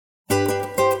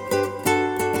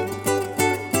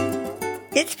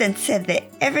It's been said that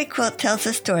every quilt tells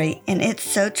a story, and it's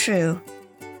so true.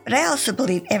 But I also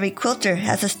believe every quilter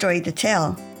has a story to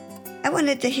tell. I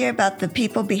wanted to hear about the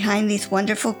people behind these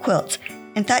wonderful quilts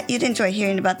and thought you'd enjoy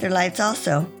hearing about their lives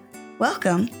also.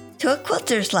 Welcome to A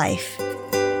Quilter's Life.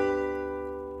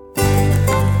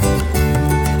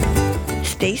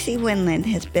 Staci Wendland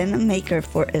has been a maker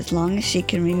for as long as she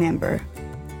can remember.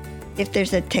 If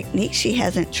there's a technique she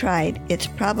hasn't tried, it's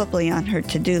probably on her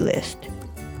to-do list.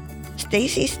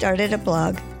 Staci started a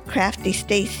blog, Crafty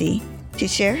Staci, to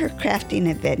share her crafting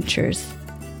adventures.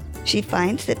 She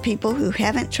finds that people who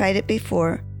haven't tried it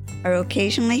before are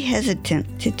occasionally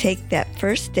hesitant to take that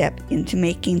first step into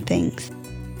making things.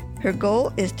 Her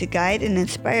goal is to guide and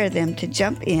inspire them to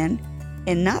jump in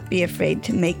and not be afraid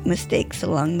to make mistakes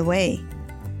along the way.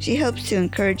 She hopes to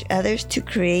encourage others to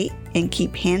create and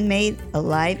keep handmade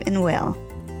alive and well.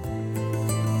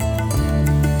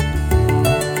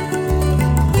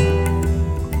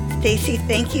 Staci,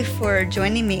 thank you for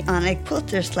joining me on A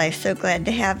Quilter's Life. So glad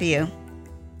to have you.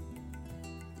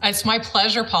 It's my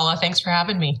pleasure, Paula. Thanks for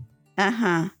having me.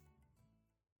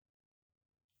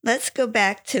 Let's go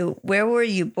back to where were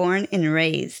you born and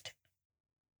raised?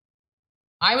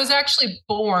 I was actually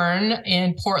born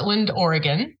in Portland,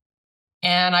 Oregon,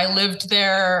 and I lived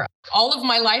there all of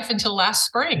my life until last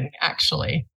spring,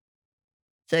 actually.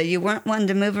 So you weren't one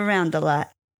to move around a lot?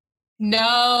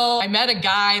 No, I met a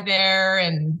guy there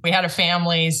and we had a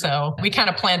family, so we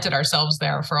kind of planted ourselves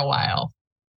there for a while.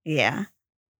 Yeah.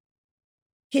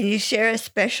 Can you share a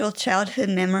special childhood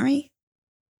memory?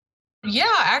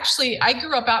 Yeah, actually, I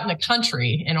grew up out in the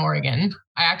country in Oregon.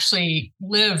 I actually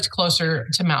lived closer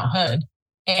to Mount Hood,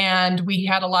 and we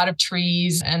had a lot of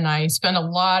trees, and I spent a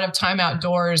lot of time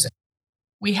outdoors.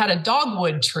 We had a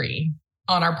dogwood tree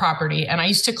on our property, and I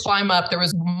used to climb up. There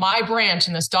was my branch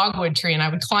in this dogwood tree, and I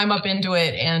would climb up into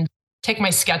it and take my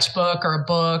sketchbook or a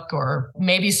book or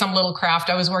maybe some little craft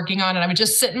I was working on, and I would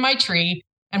just sit in my tree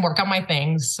and work on my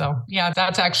things. So yeah,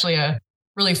 that's actually a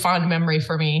really fond memory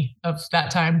for me of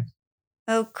that time.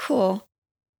 Oh, cool.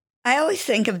 I always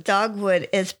think of dogwood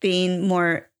as being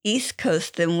more East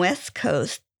Coast than West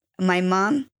Coast. My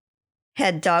mom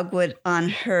had dogwood on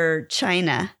her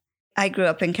china. I grew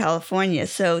up in California,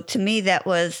 so to me that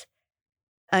was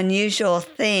an unusual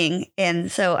thing. And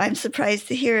so I'm surprised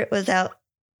to hear it was out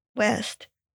west.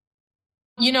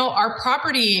 You know, our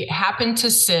property happened to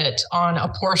sit on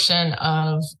a portion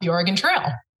of the Oregon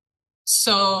Trail.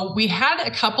 So we had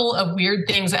a couple of weird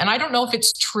things, and I don't know if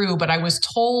it's true, but I was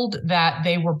told that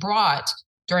they were brought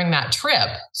during that trip.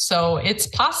 So it's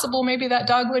possible maybe that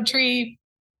dogwood tree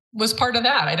was part of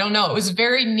that. I don't know. It was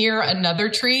very near another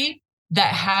tree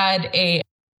that had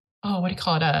what do you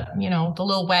call it? The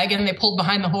little wagon they pulled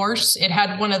behind the horse. It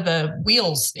had one of the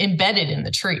wheels embedded in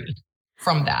the tree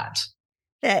from that.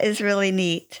 That is really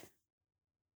neat.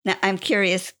 Now, I'm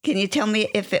curious, can you tell me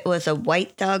if it was a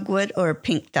white dogwood or a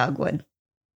pink dogwood?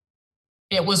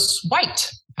 It was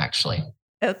white, actually.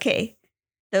 Okay.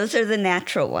 Those are the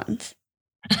natural ones.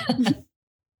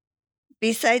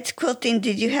 Besides quilting,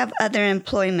 did you have other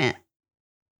employment?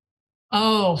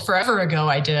 Oh, forever ago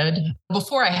I did.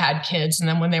 Before I had kids, and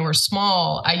then when they were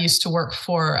small, I used to work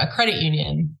for a credit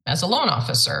union as a loan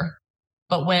officer.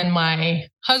 But when my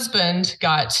husband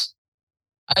got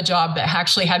a job that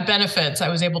actually had benefits, I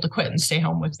was able to quit and stay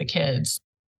home with the kids.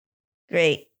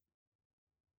 Great.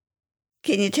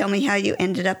 Can you tell me how you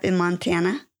ended up in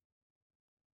Montana?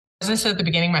 As I said at the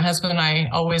beginning, my husband and I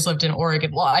always lived in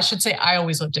Oregon. Well, I should say I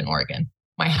always lived in Oregon.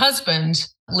 My husband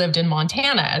lived in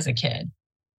Montana as a kid.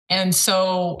 And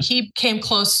so he came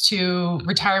close to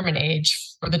retirement age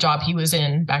for the job he was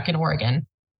in back in Oregon.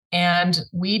 And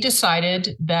we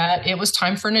decided that it was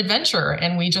time for an adventure.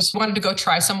 And we just wanted to go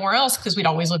try somewhere else because we'd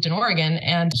always lived in Oregon.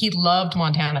 And he loved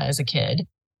Montana as a kid.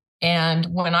 And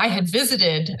when I had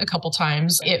visited a couple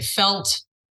times, it felt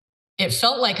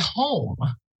like home.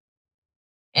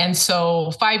 And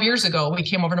so 5 years ago, we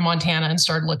came over to Montana and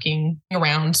started looking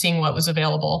around, seeing what was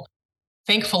available.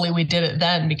 Thankfully, we did it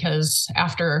then because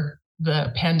after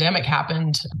the pandemic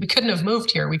happened, we couldn't have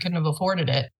moved here. We couldn't have afforded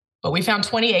it. But we found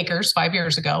 20 acres 5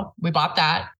 years ago. We bought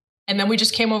that. And then we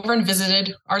just came over and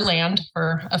visited our land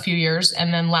for a few years.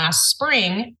 And then last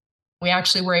spring, we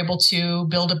actually were able to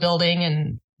build a building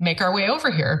and make our way over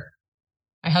here.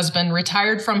 My husband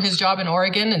retired from his job in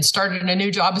Oregon and started a new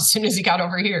job as soon as he got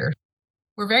over here.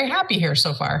 We're very happy here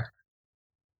so far.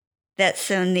 That's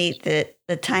so neat that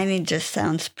the timing just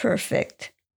sounds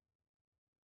perfect.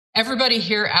 Everybody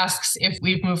here asks if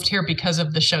we've moved here because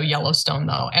of the show Yellowstone,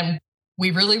 though. And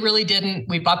we really, really didn't.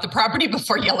 We bought the property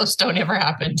before Yellowstone ever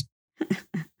happened.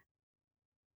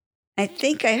 I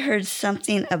think I heard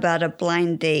something about a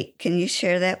blind date. Can you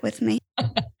share that with me?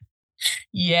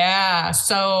 Yeah.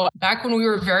 So back when we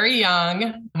were very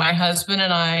young, my husband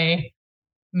and I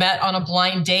met on a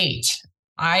blind date.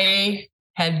 I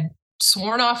had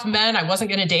sworn off men. I wasn't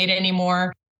going to date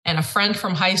anymore. And a friend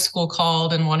from high school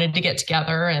called and wanted to get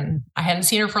together. And I hadn't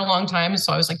seen her for a long time.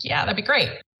 So I was like, yeah, that'd be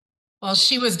great. Well,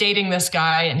 she was dating this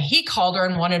guy and he called her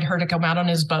and wanted her to come out on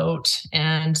his boat.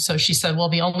 And so she said, well,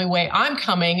 the only way I'm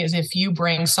coming is if you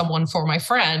bring someone for my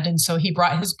friend. And so he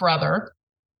brought his brother.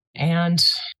 And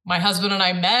my husband and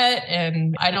I met,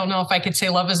 and I don't know if I could say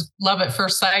love is love at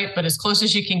first sight, but as close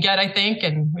as you can get, I think.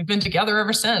 And we've been together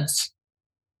ever since.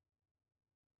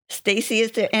 Staci,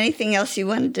 is there anything else you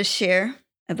wanted to share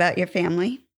about your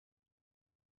family?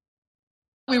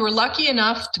 We were lucky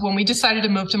enough when we decided to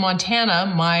move to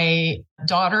Montana, my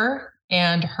daughter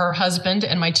and her husband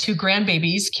and my 2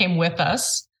 grandbabies came with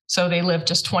us. So they lived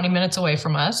just 20 minutes away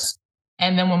from us.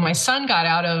 And then when my son got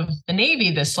out of the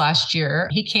Navy this last year,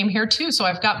 he came here too. So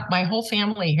I've got my whole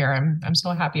family here. I'm so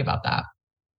happy about that.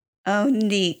 Oh,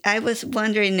 neat. I was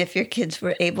wondering if your kids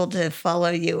were able to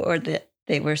follow you or that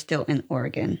they were still in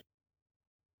Oregon.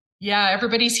 Yeah,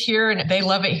 everybody's here and they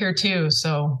love it here too.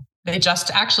 So they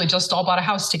just all bought a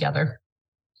house together.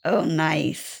 Oh,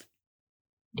 nice.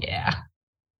 Yeah.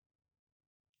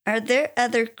 Are there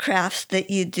other crafts that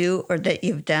you do or that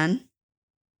you've done?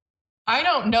 I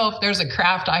don't know if there's a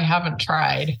craft I haven't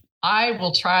tried. I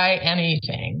will try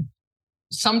anything.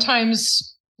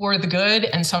 Sometimes for the good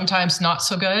and sometimes not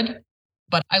so good,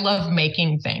 but I love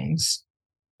making things.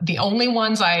 The only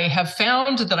ones I have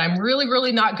found that I'm really,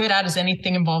 really not good at is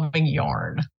anything involving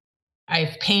yarn.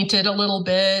 I've painted a little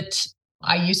bit.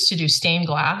 I used to do stained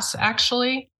glass,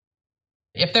 actually.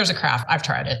 If there's a craft, I've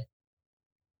tried it.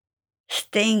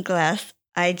 Stained glass,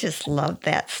 I just love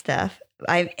that stuff.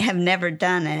 I have never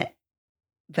done it,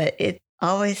 but it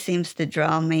always seems to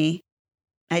draw me.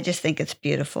 I just think it's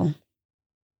beautiful.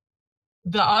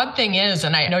 The odd thing is,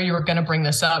 and I know you were going to bring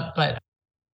this up, but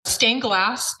stained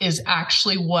glass is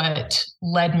actually what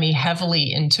led me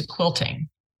heavily into quilting.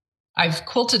 I've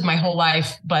quilted my whole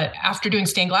life, but after doing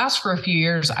stained glass for a few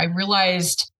years, I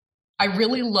realized I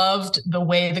really loved the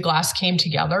way the glass came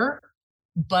together.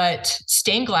 But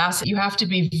stained glass, you have to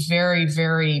be very,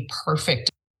 very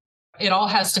perfect. It all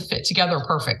has to fit together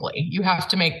perfectly. You have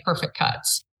to make perfect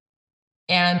cuts.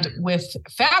 And with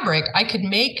fabric, I could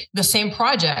make the same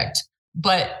project,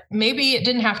 but maybe it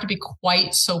didn't have to be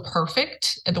quite so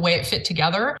perfect at the way it fit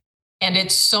together. And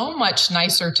it's so much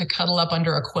nicer to cuddle up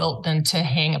under a quilt than to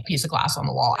hang a piece of glass on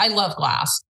the wall. I love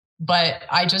glass, but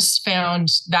I just found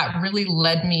that really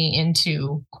led me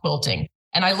into quilting.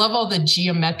 And I love all the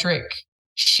geometric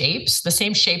shapes, the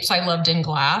same shapes I loved in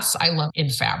glass, I love in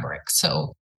fabric.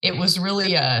 So it was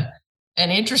really an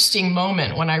interesting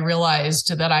moment when I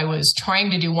realized that I was trying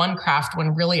to do one craft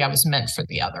when really I was meant for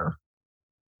the other.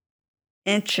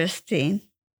 Interesting.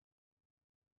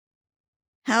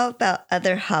 How about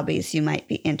other hobbies you might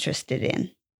be interested in?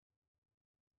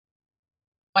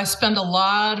 I spend a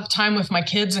lot of time with my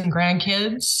kids and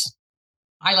grandkids.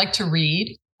 I like to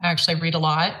read. I read a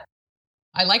lot.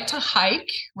 I like to hike.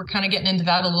 We're kind of getting into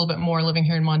that a little bit more living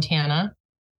here in Montana.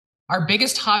 Our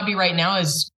biggest hobby right now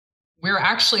is we're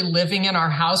actually living in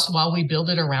our house while we build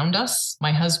it around us.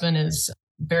 My husband is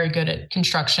very good at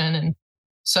construction. And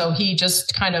so he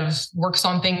just kind of works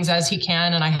on things as he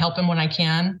can, and I help him when I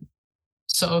can.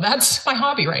 So that's my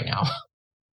hobby right now.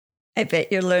 I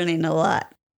bet you're learning a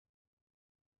lot.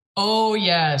 Oh,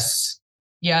 yes.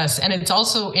 Yes. And it's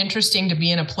also interesting to be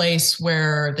in a place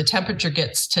where the temperature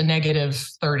gets to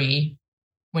 -30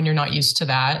 when you're not used to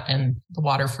that and the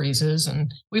water freezes.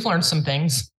 And we've learned some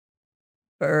things.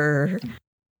 I'm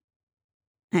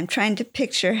trying to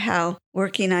picture how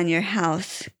working on your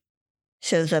house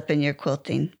shows up in your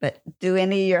quilting, but do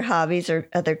any of your hobbies or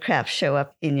other crafts show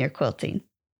up in your quilting?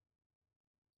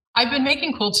 I've been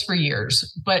making quilts for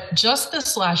years, but just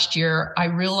this last year, I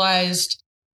realized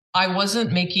I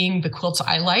wasn't making the quilts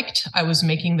I liked. I was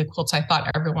making the quilts I thought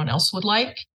everyone else would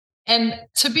like. And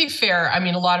to be fair, I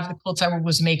mean, a lot of the quilts I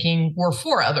was making were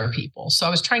for other people. So I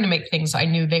was trying to make things I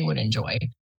knew they would enjoy.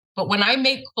 But when I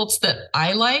make quilts that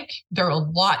I like, they're a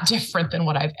lot different than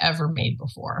what I've ever made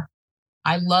before.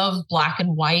 I love black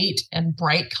and white and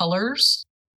bright colors.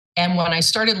 And when I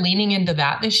started leaning into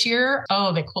that this year,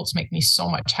 the quilts make me so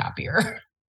much happier.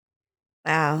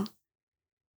 Wow.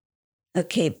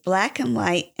 Okay, black and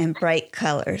white and bright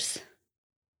colors.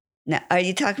 Now, are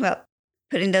you talking about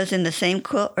putting those in the same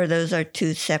quilt, or those are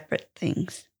two separate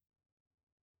things?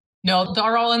 No,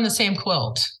 they're all in the same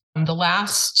quilt. The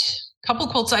last couple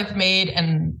quilts I've made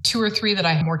and 2 or 3 that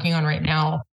I'm working on right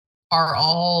now are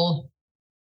all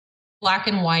black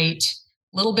and white,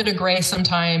 a little bit of gray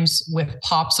sometimes with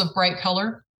pops of bright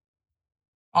color,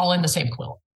 all in the same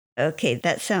quilt. Okay,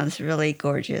 that sounds really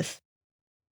gorgeous.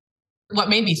 What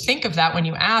made me think of that when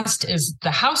you asked is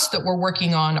the house that we're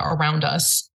working on around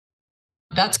us.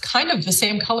 That's kind of the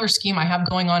same color scheme I have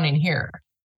going on in here.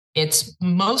 It's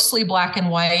mostly black and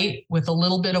white with a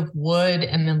little bit of wood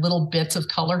and then little bits of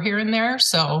color here and there.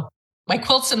 So my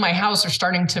quilts in my house are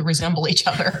starting to resemble each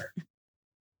other.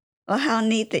 Well, how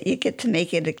neat that you get to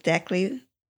make it exactly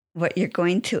what you're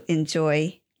going to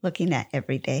enjoy looking at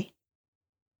every day.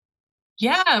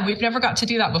 Yeah, we've never got to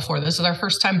do that before. This is our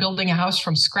first time building a house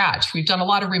from scratch. We've done a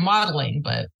lot of remodeling,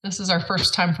 but this is our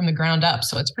first time from the ground up.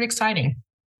 So it's pretty exciting.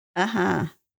 Uh-huh.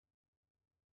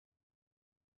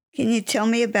 Can you tell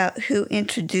me about who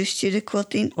introduced you to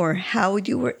quilting or how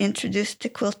you were introduced to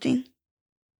quilting?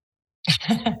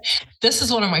 This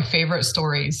is one of my favorite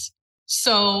stories.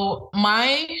 So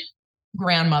my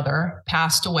grandmother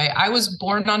passed away. I was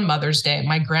born on Mother's Day.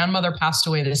 My grandmother passed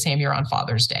away the same year on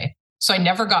Father's Day. So I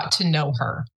never got to know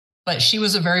her, but she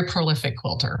was a very prolific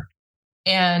quilter.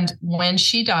 And when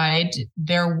she died,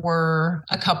 there were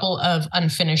a couple of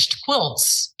unfinished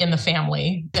quilts in the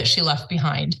family that she left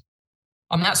behind.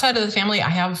 On that side of the family, I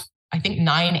have, I think,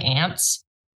 9 aunts.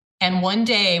 And one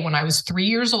day when I was 3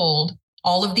 years old,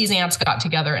 all of these aunts got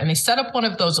together and they set up one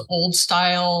of those old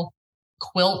style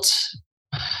quilt.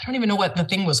 I don't even know what the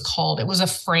thing was called. It was a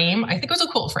frame. I think it was a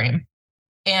quilt frame,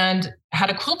 and had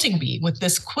a quilting bee with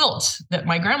this quilt that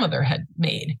my grandmother had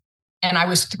made. And I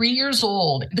was 3 years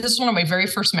old. This is one of my very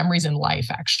first memories in life,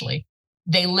 actually.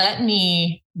 They let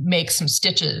me make some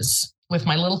stitches with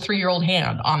my little 3-year-old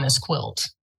hand on this quilt.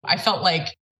 I felt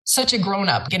like such a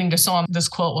grown-up getting to sew on this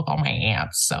quilt with all my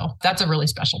aunts. So that's a really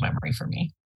special memory for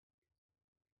me.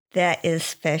 That is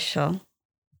special.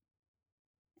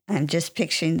 I'm just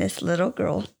picturing this little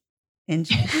girl. And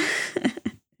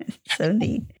so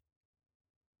neat.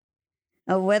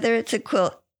 Whether it's a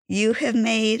quilt you have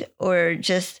made or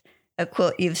just a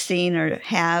quilt you've seen or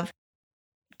have,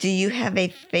 do you have a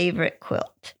favorite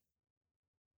quilt?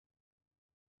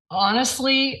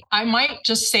 Honestly, I might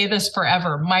just say this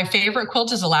forever. My favorite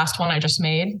quilt is the last one I just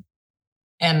made.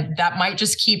 And that might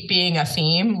just keep being a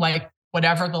theme, like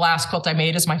whatever the last quilt I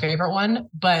made is my favorite one.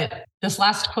 But this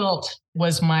last quilt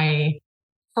was my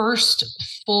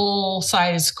first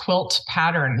full-size quilt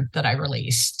pattern that I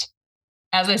released.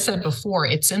 As I said before,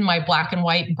 it's in my black and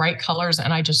white bright colors,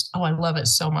 and I love it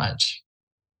so much.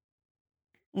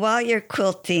 While you're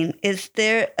quilting, is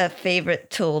there a favorite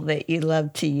tool that you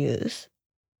love to use?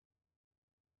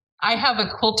 I have a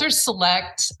Quilter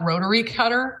Select rotary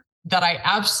cutter that I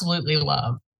absolutely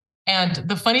love. And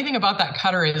the funny thing about that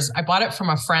cutter is I bought it from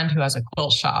a friend who has a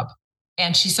quilt shop.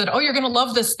 And she said, "Oh, you're going to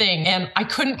love this thing." And I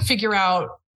couldn't figure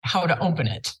out how to open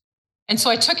it. And so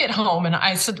I took it home and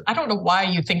I said, "I don't know why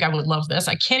you think I would love this.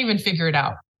 I can't even figure it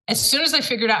out." As soon as I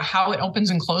figured out how it opens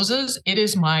and closes, it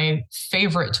is my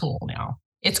favorite tool now.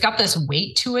 It's got this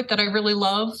weight to it that I really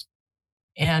love.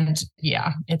 And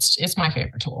yeah, it's my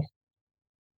favorite tool.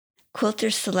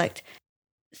 Quilter Select.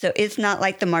 So it's not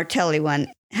like the Martelli one.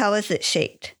 How is it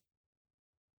shaped?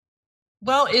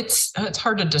 Well, it's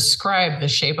hard to describe the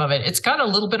shape of it. It's got a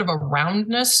little bit of a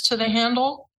roundness to the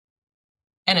handle,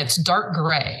 and it's dark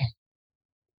gray.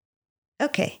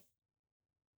 Okay.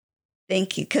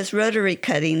 Thank you. Because rotary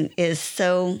cutting is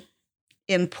so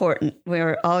important.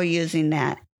 We're all using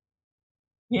that.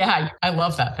 Yeah, I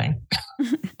love that thing.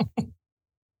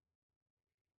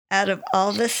 Out of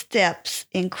all the steps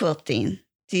in quilting,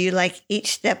 do you like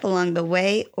each step along the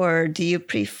way, or do you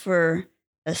prefer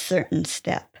a certain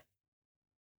step?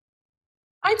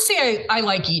 I'd say I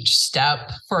like each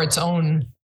step for its own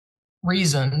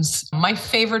reasons. My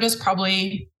favorite is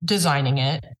probably designing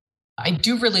it. I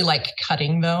do really like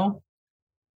cutting, though.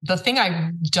 The thing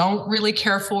I don't really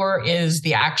care for is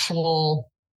the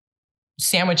actual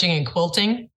sandwiching and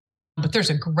quilting. But there's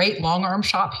a great long arm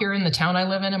shop here in the town I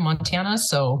live in Montana.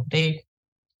 So they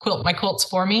quilt my quilts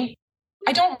for me.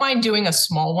 I don't mind doing a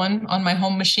small one on my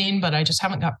home machine, but I just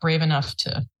haven't got brave enough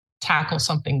to tackle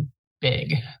something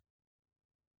big.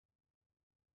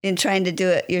 In trying to do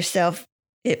it yourself,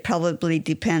 it probably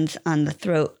depends on the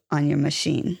throat on your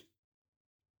machine.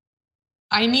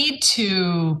 I need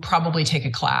to probably take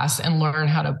a class and learn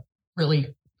how to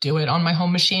really do it on my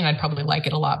home machine. I'd probably like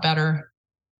it a lot better.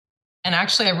 And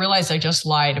actually, I realized I just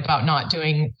lied about not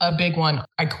doing a big one.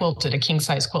 I quilted a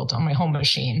king-size quilt on my home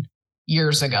machine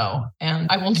years ago, and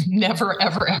I will never,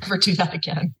 ever, ever do that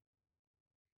again.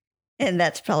 And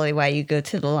that's probably why you go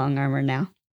to the long armor now.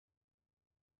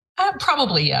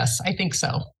 Probably, yes. I think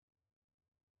so.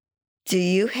 Do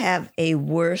you have a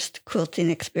worst quilting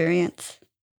experience?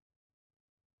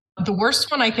 The worst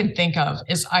one I can think of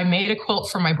is I made a quilt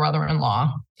for my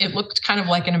brother-in-law. It looked kind of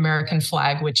like an American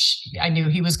flag, which I knew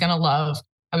he was going to love.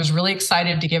 I was really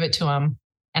excited to give it to him.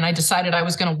 And I decided I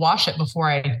was going to wash it before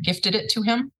I gifted it to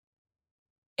him.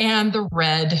 And the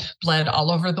red bled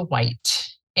all over the white.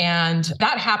 And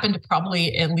that happened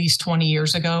probably at least 20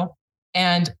 years ago.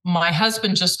 And my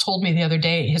husband just told me the other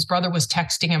day, his brother was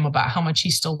texting him about how much he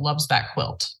still loves that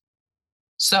quilt.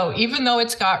 So even though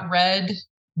it's got red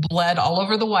bled all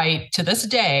over the white, to this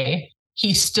day,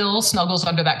 he still snuggles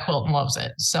under that quilt and loves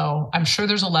it. So I'm sure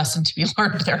there's a lesson to be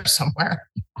learned there somewhere.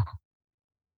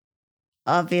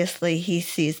 Obviously, he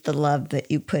sees the love that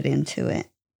you put into it.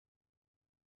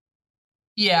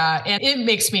 Yeah, and it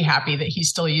makes me happy that he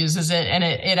still uses it. And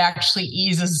it actually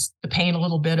eases the pain a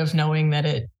little bit of knowing that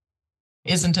it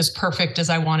isn't as perfect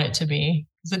as I want it to be.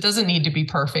 Because it doesn't need to be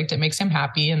perfect. It makes him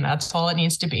happy, and that's all it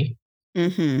needs to be.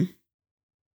 Mm-hmm.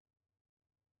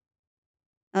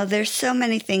 Oh, there's so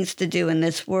many things to do in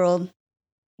this world.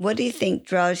 What do you think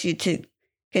draws you to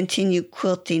continue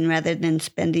quilting rather than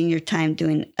spending your time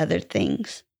doing other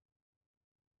things?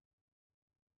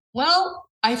 Well,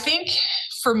 I think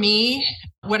for me,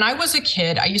 when I was a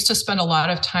kid, I used to spend a lot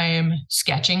of time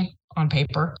sketching on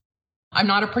paper. I'm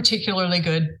not a particularly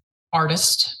good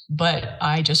artist, but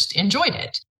I just enjoyed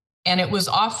it. And it was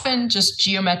often just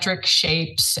geometric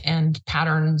shapes and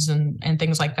patterns and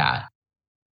things like that.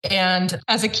 And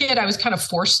as a kid, I was kind of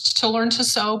forced to learn to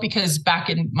sew because back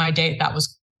in my day, that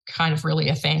was kind of really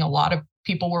a thing. A lot of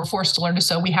people were forced to learn to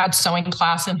sew. We had sewing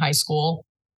class in high school.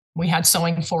 We had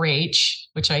sewing 4-H,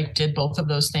 which I did both of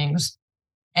those things.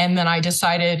 And then I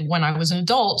decided when I was an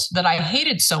adult that I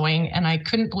hated sewing and I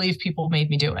couldn't believe people made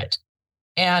me do it.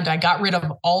 And I got rid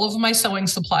of all of my sewing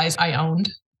supplies I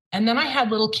owned. And then I had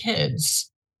little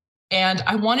kids and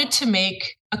I wanted to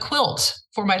make a quilt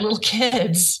for my little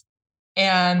kids.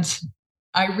 And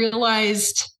I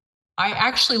realized I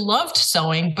actually loved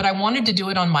sewing, but I wanted to do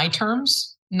it on my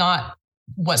terms, not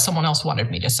what someone else wanted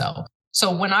me to sew.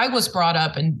 So when I was brought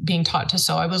up and being taught to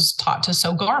sew, I was taught to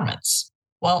sew garments.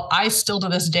 Well, I still to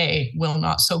this day will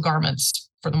not sew garments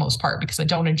for the most part because I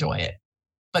don't enjoy it.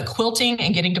 But quilting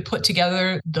and getting to put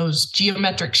together those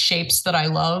geometric shapes that I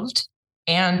loved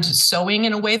and sewing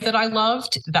in a way that I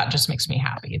loved, that just makes me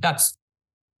happy. That's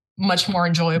much more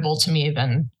enjoyable to me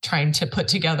than trying to put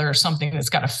together something that's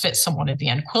got to fit someone at the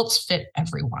end. Quilts fit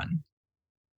everyone.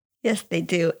 Yes, they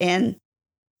do. And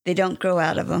they don't grow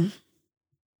out of them.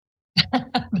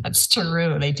 That's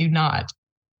true. They do not.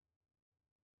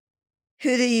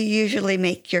 Who do you usually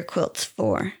make your quilts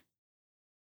for?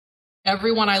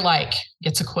 Everyone I like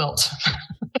gets a quilt.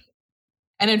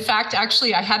 And in fact,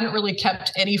 actually, I hadn't really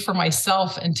kept any for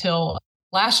myself until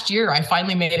last year. I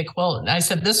finally made a quilt and I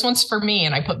said, this one's for me.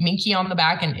 And I put Minky on the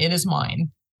back and it is mine.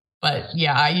 But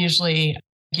yeah, I usually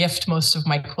gift most of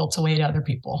my quilts away to other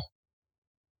people.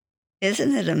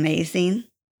 Isn't it amazing?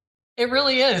 It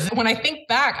really is. When I think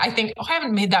back, I think, oh, I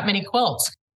haven't made that many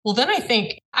quilts. Well, then I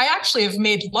think I actually have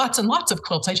made lots and lots of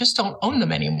quilts. I just don't own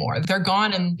them anymore. They're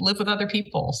gone and live with other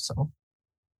people. So,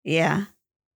 yeah.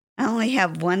 I only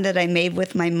have one that I made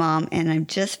with my mom, and I'm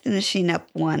just finishing up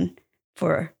one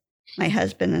for my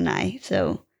husband and I.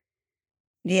 So,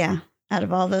 yeah, out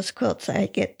of all those quilts, I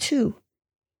get 2.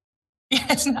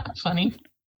 yeah, isn't that funny?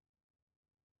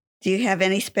 Do you have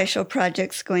any special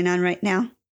projects going on right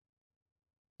now?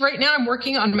 Right now, I'm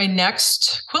working on my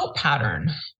next quilt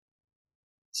pattern.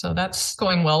 So that's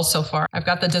going well so far. I've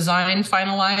got the design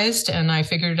finalized and I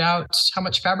figured out how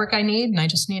much fabric I need. And I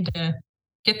just need to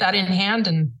get that in hand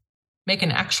and make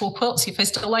an actual quilt, see if I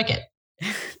still like it.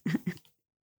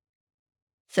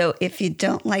 So if you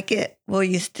don't like it, will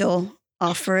you still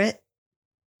offer it?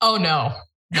 Oh, no,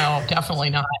 definitely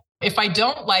not. If I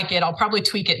don't like it, I'll probably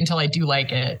tweak it until I do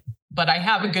like it. But I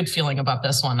have a good feeling about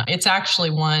this one. It's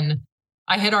actually one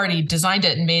I had already designed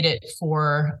it and made it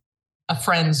for a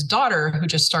friend's daughter who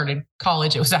just started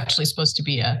college. It was actually supposed to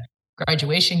be a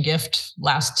graduation gift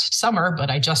last summer, but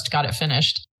I just got it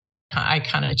finished. I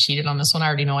kind of cheated on this one. I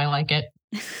already know I like it.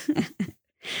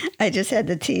 I just had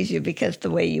to tease you because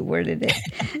the way you worded it.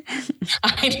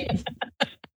 I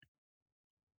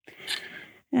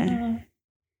did.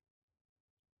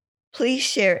 Please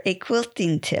share a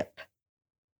quilting tip.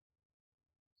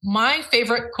 My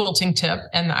favorite quilting tip,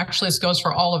 and actually this goes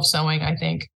for all of sewing, I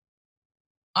think,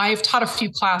 I've taught a few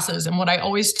classes, and what I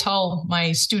always tell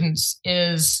my students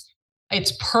is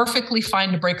it's perfectly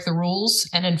fine to break the rules.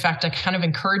 And in fact, I kind of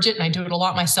encourage it, and I do it a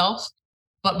lot myself.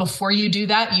 But before you do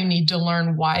that, you need to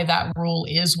learn why that rule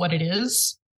is what it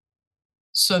is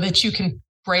so that you can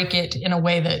break it in a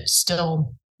way that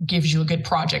still gives you a good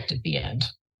project at the end.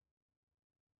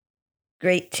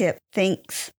 Great tip.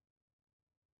 Thanks.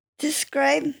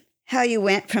 Describe how you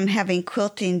went from having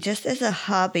quilting just as a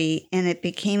hobby and it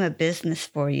became a business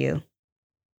for you.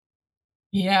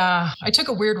 Yeah, I took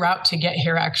a weird route to get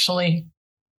here, actually.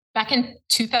 Back in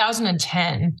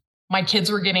 2010, my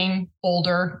kids were getting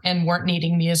older and weren't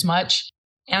needing me as much.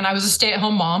 And I was a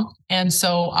stay-at-home mom. And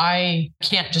so I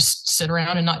can't just sit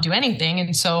around and not do anything.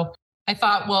 And so I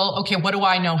thought, well, okay, what do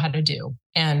I know how to do?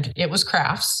 And it was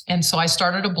crafts. And so I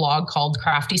started a blog called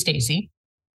Crafty Staci.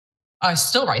 I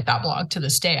still write that blog to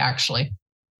this day, actually.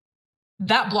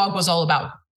 That blog was all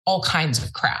about all kinds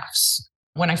of crafts.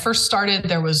 When I first started,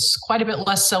 there was quite a bit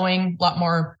less sewing, a lot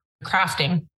more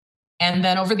crafting. And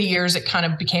then over the years, it kind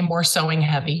of became more sewing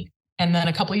heavy. And then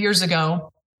a couple of years ago,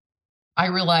 I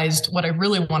realized what I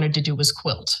really wanted to do was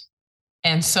quilt.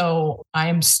 And so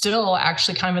I'm still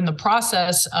actually kind of in the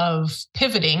process of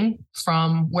pivoting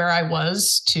from where I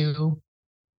was to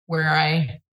where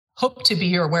I hope to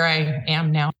be or where I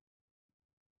am now.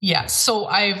 Yeah, so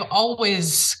I've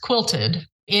always quilted.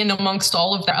 In amongst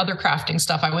all of the other crafting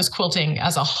stuff, I was quilting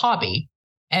as a hobby.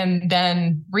 And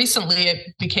then recently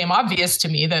it became obvious to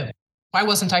me that why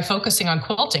wasn't I focusing on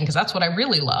quilting? Because that's what I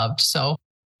really loved. So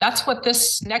that's what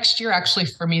this next year actually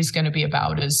for me is going to be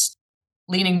about, is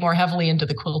leaning more heavily into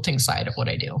the quilting side of what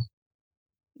I do.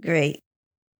 Great.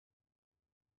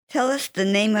 Tell us the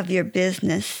name of your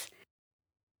business.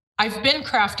 I've been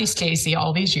Crafty Staci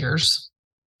all these years,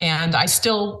 and I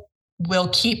still will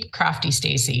keep Crafty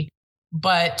Staci.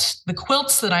 But the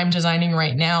quilts that I'm designing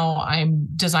right now, I'm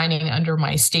designing under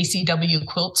my Staci W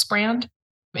Quilts brand.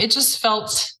 It just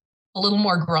felt a little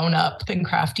more grown up than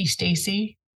Crafty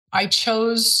Staci. I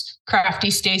chose Crafty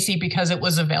Staci because it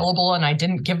was available and I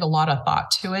didn't give a lot of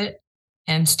thought to it.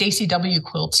 And Staci W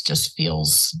Quilts just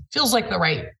feels like the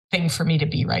right thing for me to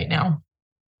be right now.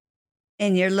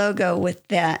 And your logo with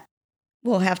that,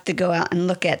 we'll have to go out and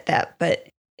look at that, but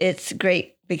it's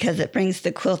great because it brings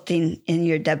the quilting in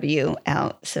your W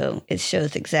out. So it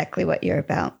shows exactly what you're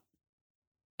about.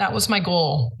 That was my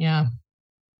goal. Yeah.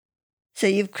 So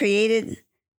you've created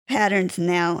patterns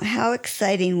now. How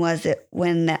exciting was it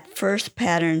when that first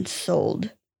pattern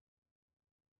sold?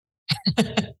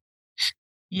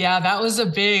 Yeah, that was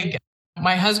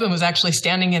my husband was actually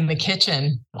standing in the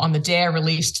kitchen on the day I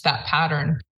released that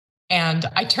pattern. And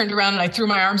I turned around and I threw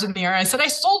my arms in the air. I said, I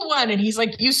sold one. And he's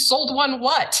like, you sold one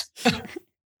what?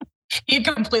 He'd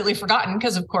completely forgotten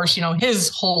because, of course, his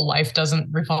whole life doesn't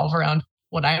revolve around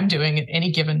what I am doing at any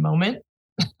given moment.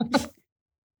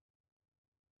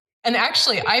 And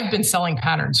actually, I've been selling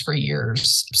patterns for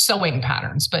years, sewing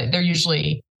patterns, but they're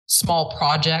usually small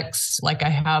projects. Like I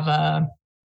have a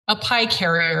pie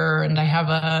carrier and I have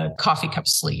a coffee cup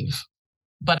sleeve.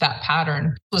 But that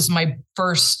pattern was my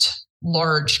first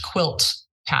large quilt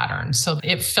pattern. So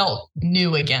it felt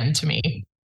new again to me.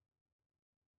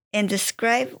 And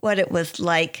describe what it was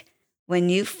like when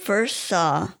you first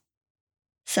saw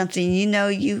something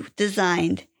you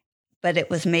designed, but it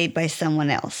was made by someone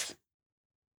else.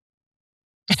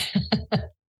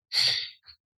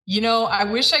 I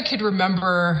wish I could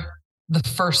remember the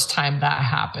first time that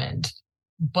happened,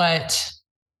 but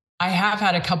I have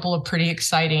had a couple of pretty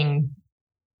exciting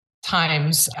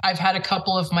times. I've had a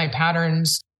couple of my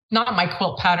patterns, not my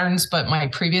quilt patterns, but my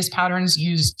previous patterns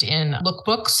used in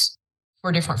lookbooks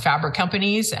for different fabric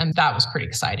companies. And that was pretty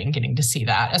exciting getting to see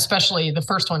that, especially the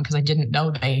first one, because I didn't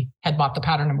know they had bought the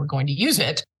pattern and were going to use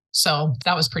it. So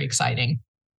that was pretty exciting.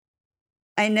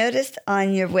 I noticed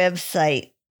on your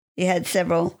website, you had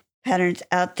several patterns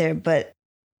out there, but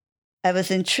I was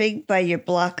intrigued by your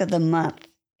block of the month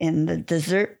and the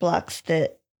dessert blocks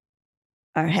that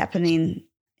are happening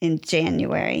in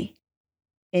January.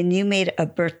 And you made a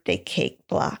birthday cake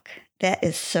block. That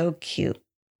is so cute.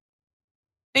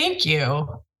 Thank you.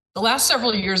 The last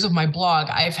several years of my blog,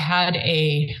 I've had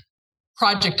a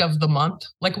project of the month.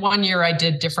 Like one year I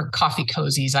did different coffee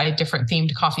cozies. I had different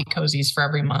themed coffee cozies for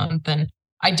every month. And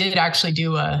I did actually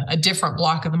do a different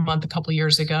block of the month a couple of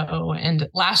years ago. And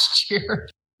last year,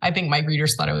 I think my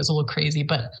readers thought I was a little crazy,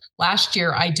 but last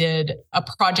year I did a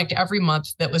project every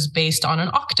month that was based on an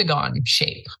octagon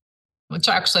shape, which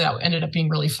actually that ended up being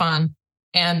really fun.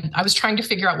 And I was trying to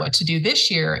figure out what to do this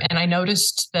year. And I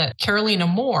noticed that Carolina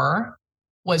Moore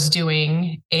was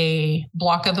doing a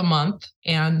block of the month.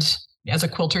 And as a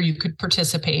quilter, you could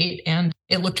participate and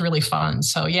it looked really fun.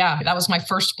 So yeah, that was my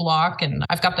first block. And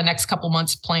I've got the next couple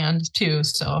months planned too.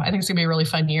 So I think it's gonna be a really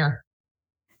fun year.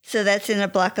 So that's in a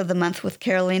block of the month with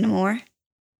Carolina Moore?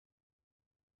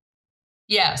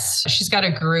 Yes, she's got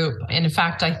a group. And in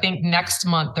fact, I think next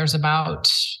month there's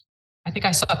about I think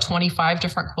I saw 25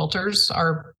 different quilters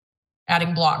are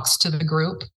adding blocks to the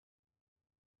group.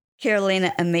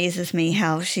 Carolina amazes me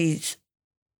how she's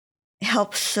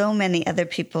helped so many other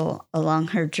people along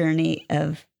her journey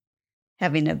of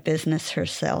having a business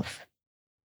herself.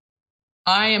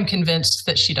 I am convinced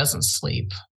that she doesn't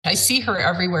sleep. I see her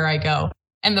everywhere I go.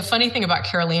 And the funny thing about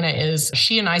Carolina is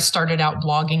she and I started out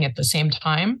blogging at the same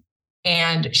time.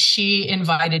 And she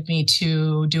invited me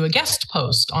to do a guest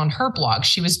post on her blog.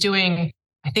 She was doing,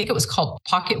 I think it was called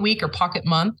Pocket Week or Pocket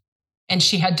Month. And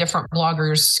she had different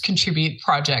bloggers contribute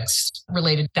projects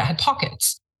related that had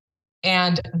pockets.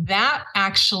 And that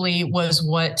actually was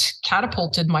what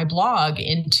catapulted my blog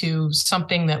into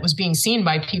something that was being seen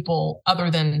by people other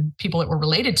than people that were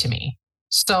related to me.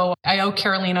 So I owe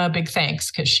Carolina a big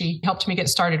thanks because she helped me get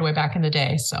started way back in the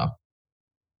day. So,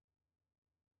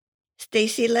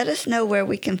 Staci, let us know where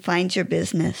we can find your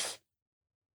business.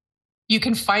 You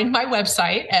can find my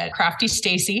website at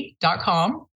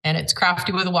craftystaci.com, and it's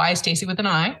crafty with a Y, Staci with an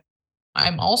I.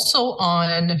 I'm also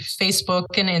on Facebook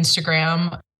and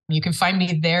Instagram. You can find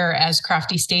me there as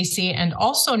Crafty Staci and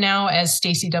also now as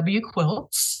Staci W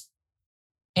Quilts.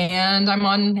 And I'm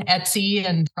on Etsy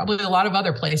and probably a lot of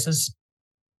other places.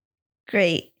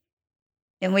 Great.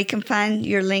 And we can find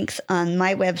your links on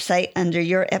my website under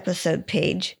your episode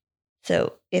page.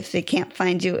 So if they can't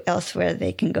find you elsewhere,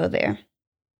 they can go there.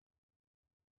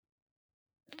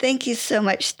 Thank you so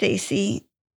much, Staci.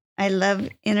 I love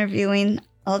interviewing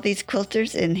all these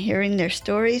quilters and hearing their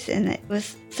stories, and it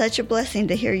was such a blessing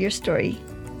to hear your story.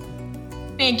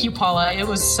 Thank you, Paula. It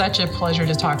was such a pleasure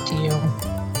to talk to you.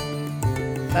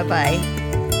 Bye-bye.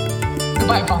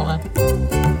 Goodbye, Paula.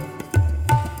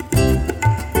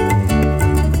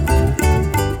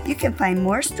 You can find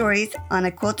more stories on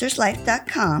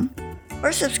aquilterslife.com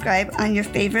or subscribe on your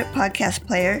favorite podcast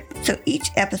player so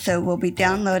each episode will be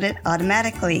downloaded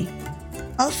automatically.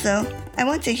 Also, I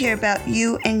want to hear about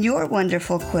you and your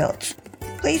wonderful quilts.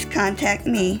 Please contact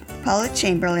me, Paula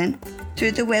Chamberlain,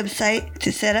 through the website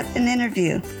to set up an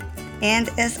interview. And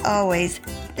as always,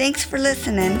 thanks for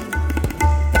listening.